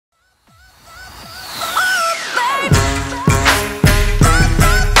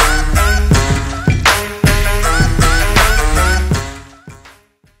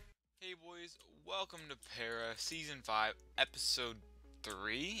5, episode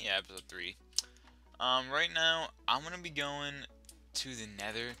 3. Yeah, episode 3. Right now, I'm gonna be going to the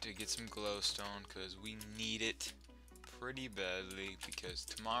Nether to get some glowstone because we need it pretty badly because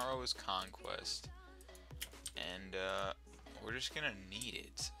tomorrow is Conquest, and we're just gonna need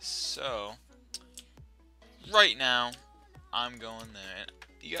it. So, right now, I'm going there. And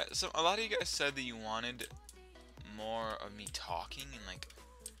you guys, so a lot of you guys said that you wanted more of me talking and like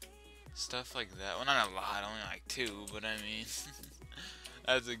stuff like that. Well, not a lot, only like 2, but I mean,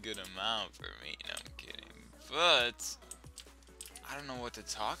 that's a good amount for me. No, I'm kidding. But I don't know what to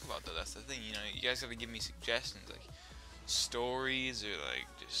talk about though. That's the thing. You know, you guys gotta give me suggestions, like stories or like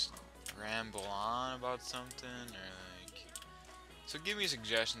just ramble on about something or like. So give me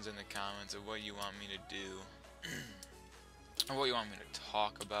suggestions in the comments of what you want me to do or what you want me to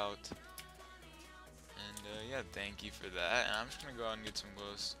talk about. And yeah, thank you for that. And I'm just gonna go out and get some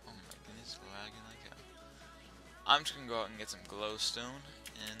glows. Oh my goodness, lagging like hell. I'm just gonna go out and get some glowstone.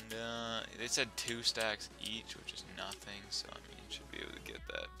 And they said 2 stacks each, which is nothing. So I mean, should be able to get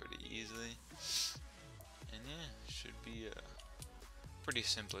that pretty easily. And yeah, should be a pretty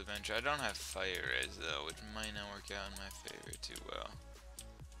simple adventure. I don't have fire res though, which might not work out in my favor too well.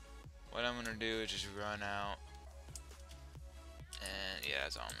 What I'm gonna do is just run out. And yeah,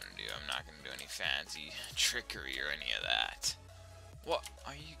 that's all I'm gonna do. I'm not gonna do any fancy trickery or any of that. What?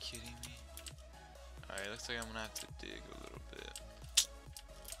 Are you kidding me? Alright, looks like I'm gonna have to dig a little bit.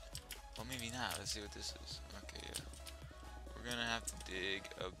 Well, maybe not. Let's see what this is. Okay, yeah. We're gonna have to dig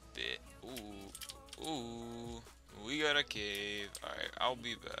a bit. Ooh. Ooh. We got a cave. Alright, I'll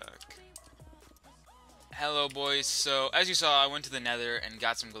be back. Hello, boys. So, as you saw, I went to the Nether and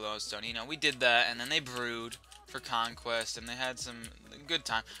got some glowstone. You know, we did that, and then they brewed for Conquest, and they had some good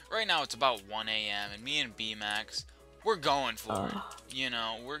time. Right now, it's about 1 a.m., and me and B-Max, we're going for it. You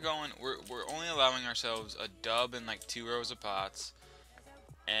know, we're only allowing ourselves a dub and like 2 rows of pots,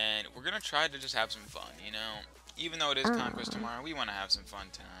 and we're gonna try to just have some fun. You know, even though it is Conquest tomorrow, we want to have some fun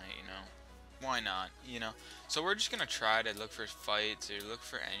tonight. You know, why not? You know, so we're just gonna try to look for fights or look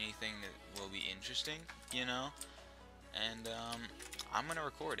for anything that will be interesting. You know, and I'm gonna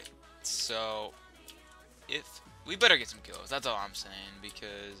record it. So if we better get some kills, that's all I'm saying,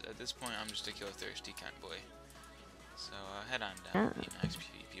 because at this point I'm just a kill thirsty kind of boy. So head on down, B-Max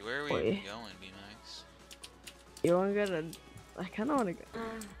PvP. Where are we even going, B-Max? You wanna go to? I kinda wanna go.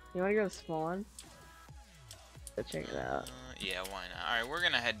 You wanna go to spawn? Let's check it out. Yeah, why not? Alright, we're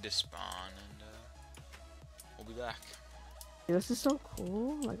gonna head to spawn and we'll be back. Dude, this is so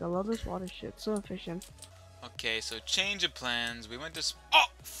cool. Like, I love this water shit. It's so efficient. Okay, so change of plans. We went to oh,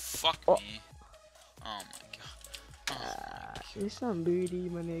 fuck me. Oh my god. Oh my god. You're some booty,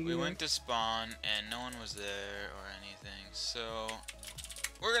 my nigga. We went to spawn and no one was there or anything. So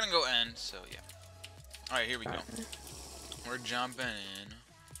we're gonna go end. So yeah. Alright, here we go. We're jumping in.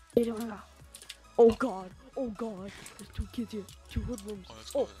 Hey, don't go. Oh god. Oh god. There's 2 kids here. 2 hoodlums.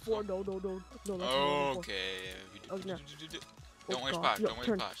 Oh, 4. No. Okay. No. Don't waste pots. Don't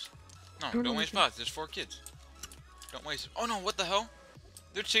waste pots. No, don't waste pots. There's 4 kids. Don't waste. Oh no, what the hell?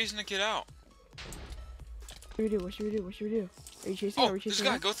 They're chasing the kid out. What should we do? Are you chasing? Oh, this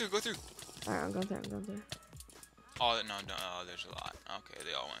guy. Go through. Alright, I'm going through. Oh, no. Oh, there's a lot. Okay,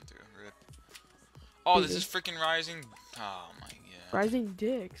 they all went through. Rip. Oh, this is freaking Rising. Oh my god. Rising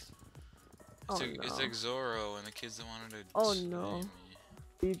dicks. It's like Zoro and the kids that wanted to. Oh no.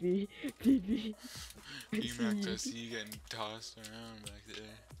 BB. B-Max, I see you getting tossed around back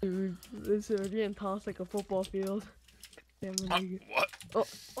there. Dude, this is getting tossed like a football field. Damn, what?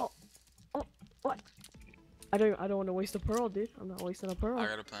 Oh, what? I don't want to waste a pearl, dude. I'm not wasting a pearl. I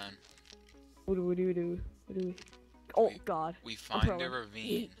got a plan. What do we? Oh god. We find a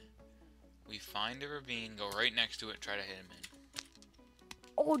ravine. Go right next to it, try to hit him in.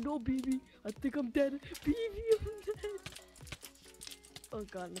 Oh no, BB. I think I'm dead. BB, I'm dead. Oh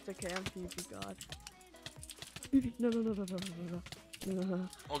god, it's okay. I'm BB, god. BB, no.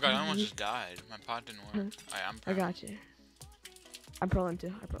 Oh god, I almost just died. My pot didn't work. I got you. I'm prone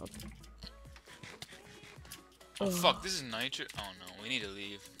too. Oh fuck, this is nitro. Oh no, we need to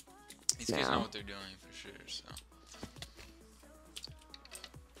leave. These kids know what they're doing for sure, so.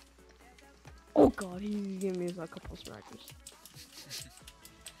 Oh god, he gave me a couple smackers.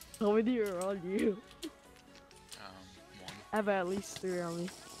 How many are on you? 1. I have at least 3 on me.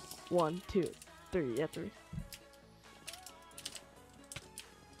 1, 2, 3. Yeah, 3.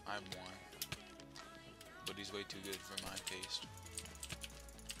 I have 1. But he's way too good for my taste.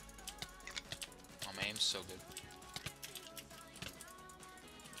 Oh, my aim's so good.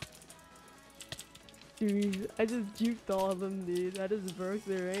 Dude, I just juked all of them, dude. I just broke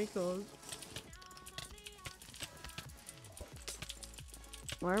their ankles.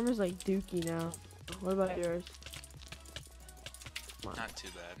 My armor's like dookie now. What about yours? Mine. Not too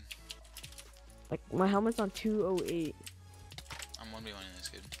bad. Like my helmet's on 208. I'm 1v1 in this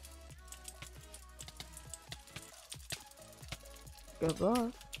kid. Good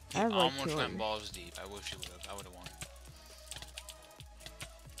luck. He I have like almost 200. went balls deep. I wish he would have. I would have won.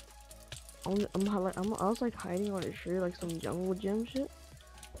 I was like hiding on a tree like some jungle gym shit.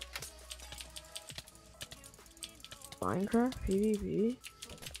 Minecraft PvP.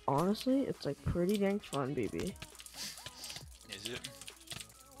 Honestly, it's like pretty dang fun, BB. Is it?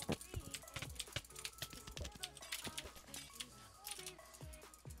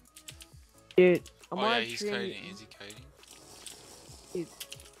 Dude, I'm Oh on yeah, a he's tree. kiting. Is he kiting? Dude,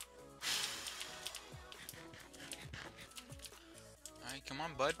 Alright, come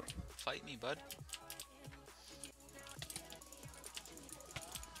on, bud. Fight me, bud.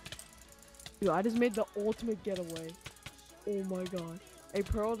 dude, I just made the ultimate getaway. Oh my god. I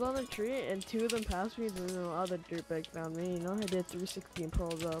pearled on a tree and 2 of them passed me, and then the other dirtbag found me. You know, I did 360 and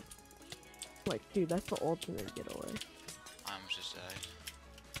pearls up. Like, dude, that's the ultimate getaway. I almost just died.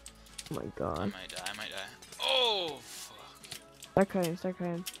 Oh my I god. might die. I might die. Oh, fuck. Start cutting, start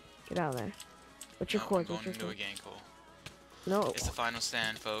cutting. Get out of there. What's your No, I'm course? going What's your into a course? gank hole. No. It's the final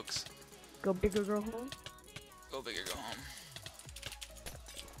stand, folks. Go big or go home? Go big or go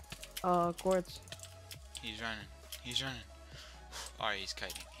home. Quartz. He's running. He's running. Alright, he's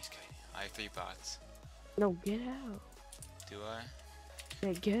kiting. He's kiting. I have 3 pots. No, get out. Do I?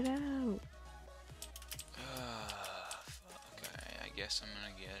 Yeah, get out. Fuck. I guess I'm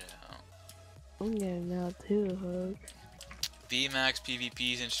gonna get out. I'm getting out too, Hug. VMAX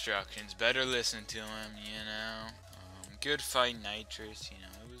PvP's instructions. Better listen to him, you know. Good fight, Nitrous. You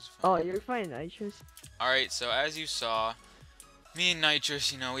know, it was Oh, fun. you're fine, Nitrous. Alright, so as you saw, me and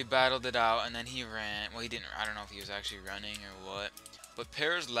Nitrous, you know, we battled it out, and then he ran. Well, he didn't. I don't know if he was actually running or what. But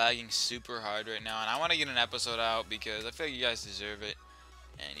Para's lagging super hard right now, and I want to get an episode out because I feel like you guys deserve it.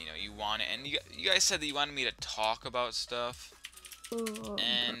 And, you know, you want it. And you guys said that you wanted me to talk about stuff. Oh,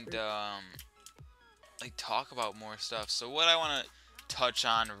 And, like, talk about more stuff. So what I want to touch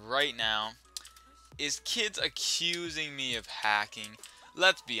on right now is kids accusing me of hacking.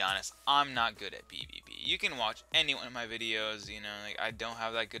 Let's be honest, I'm not good at PvP. You can watch any one of my videos, you know, like, I don't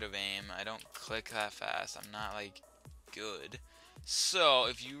have that good of aim. I don't click that fast. I'm not, like, good. So,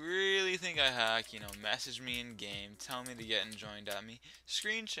 if you really think I hack, you know, message me in game, tell me to get enjoined at me,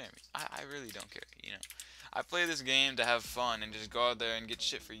 screen share me. I really don't care, you know. I play this game to have fun and just go out there and get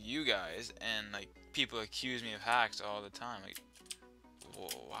shit for you guys, and, like, people accuse me of hacks all the time. Like,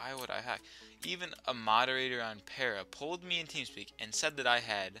 why would I hack? Even a moderator on Para pulled me in TeamSpeak and said that I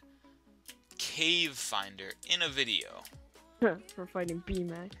had Cave Finder in a video. for fighting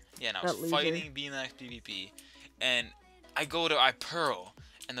B-Mac. Yeah, and I was fighting BMAX PvP, and I go to Pearl,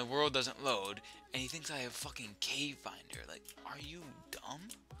 and the world doesn't load, and he thinks I have fucking Cave Finder. Like, are you dumb?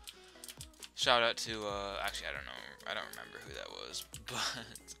 Shout out to, actually, I don't remember who that was,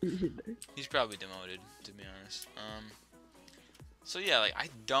 but he's probably demoted, to be honest. So yeah, like, I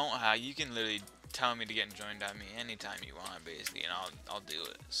don't hack. You can literally tell me to get joined on me anytime you want, basically, and I'll do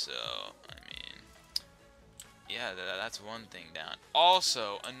it. So, I mean, yeah, that's one thing down.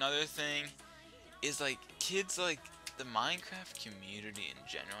 Also, another thing is, like, kids, like, the Minecraft community in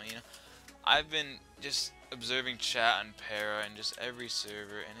general, you know, I've been just observing chat on Para and just every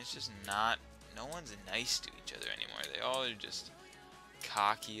server, and it's just not, no one's nice to each other anymore. They all are just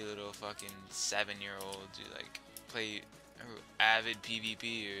cocky little fucking 7-year-olds who, like, play avid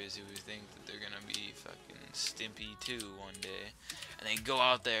PvPers who think that they're gonna be fucking Stimpy 2 one day, and they go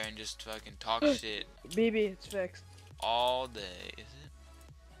out there and just fucking talk shit BB, it's fixed. all day. Is it?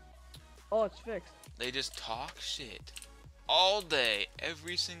 Oh, it's fixed. They just talk shit all day,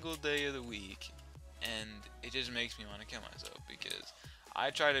 every single day of the week, and it just makes me want to kill myself because I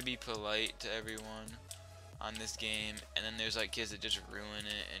try to be polite to everyone on this game, and then there's like kids that just ruin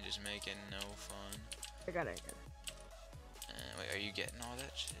it and just make it no fun. I got it. Wait, are you getting all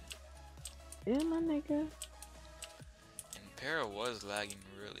that shit? Yeah, my nigga. And Para was lagging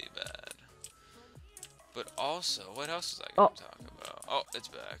really bad. But also, what else was I gonna talk about? Oh, it's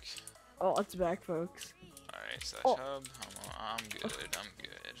back. Oh, it's back, folks. Alright, slash hub. I'm good. I'm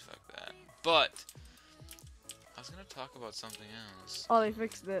good. Fuck that. But I was gonna talk about something else. Oh, they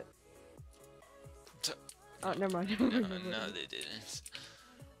fixed it. Oh, never mind. No, they didn't.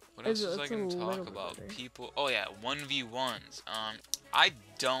 What else was I gonna talk about? People. Oh yeah, 1v1s. I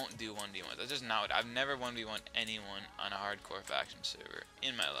don't do 1v1s. That's just not what I've never 1v1 anyone on a hardcore faction server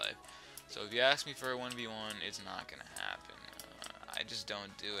in my life. So if you ask me for a 1v1, it's not gonna happen. I I just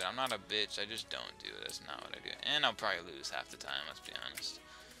don't do it. I'm not a bitch. I just don't do it. That's not what I do. And I'll probably lose half the time, let's be honest.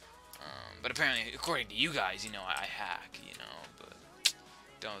 But apparently, according to you guys, you know, I hack, you know, but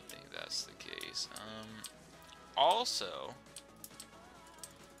don't think that's the case. Also,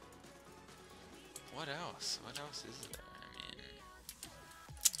 what else? What else is there? I mean,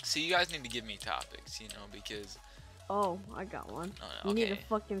 see, you guys need to give me topics, you know, because... Oh, I got one. Oh, no, You okay. need to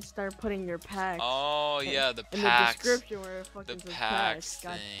fucking start putting your packs. Oh, yeah, the in packs. the description where it fucking The says packs packs.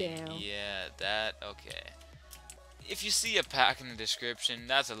 God thing. damn. Yeah, that, okay. If you see a pack in the description,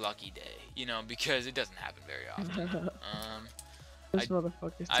 that's a lucky day, you know, because it doesn't happen very often. This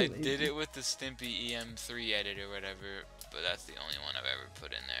motherfucker's too I lazy. did it with the Stimpy EM3 edit or whatever, but that's the only one I've ever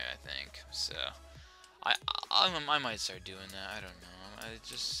put in there, I think. So, I might start doing that. I don't know.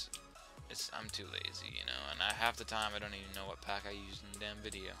 I'm too lazy, you know, and half the time I don't even know what pack I used in the damn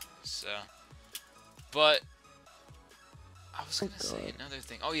video. So, but I was gonna say another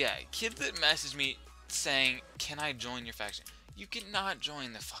thing. Oh yeah, kids that message me saying, "Can I join your faction?" You cannot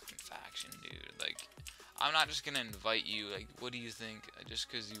join the fucking faction, dude. Like, I'm not just gonna invite you. Like, what do you think? Just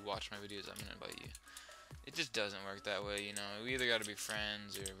because you watch my videos, I'm gonna invite you. It just doesn't work that way, you know. We either gotta be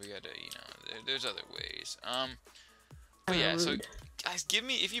friends or we gotta, you know. There's other ways. But yeah, so guys,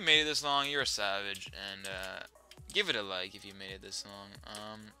 if you made it this long, you're a savage, and give it a like if you made it this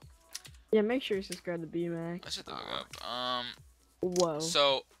long. Yeah, make sure you subscribe to BMax. Let's hit the look up. Whoa.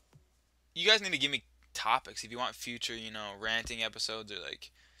 So you guys need to give me topics if you want future, you know, ranting episodes or like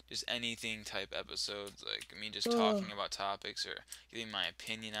just anything type episodes, like me just talking about topics or giving my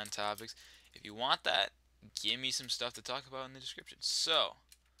opinion on topics. If you want that, give me some stuff to talk about in the description. So,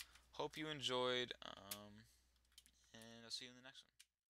 hope you enjoyed, and I'll see you in the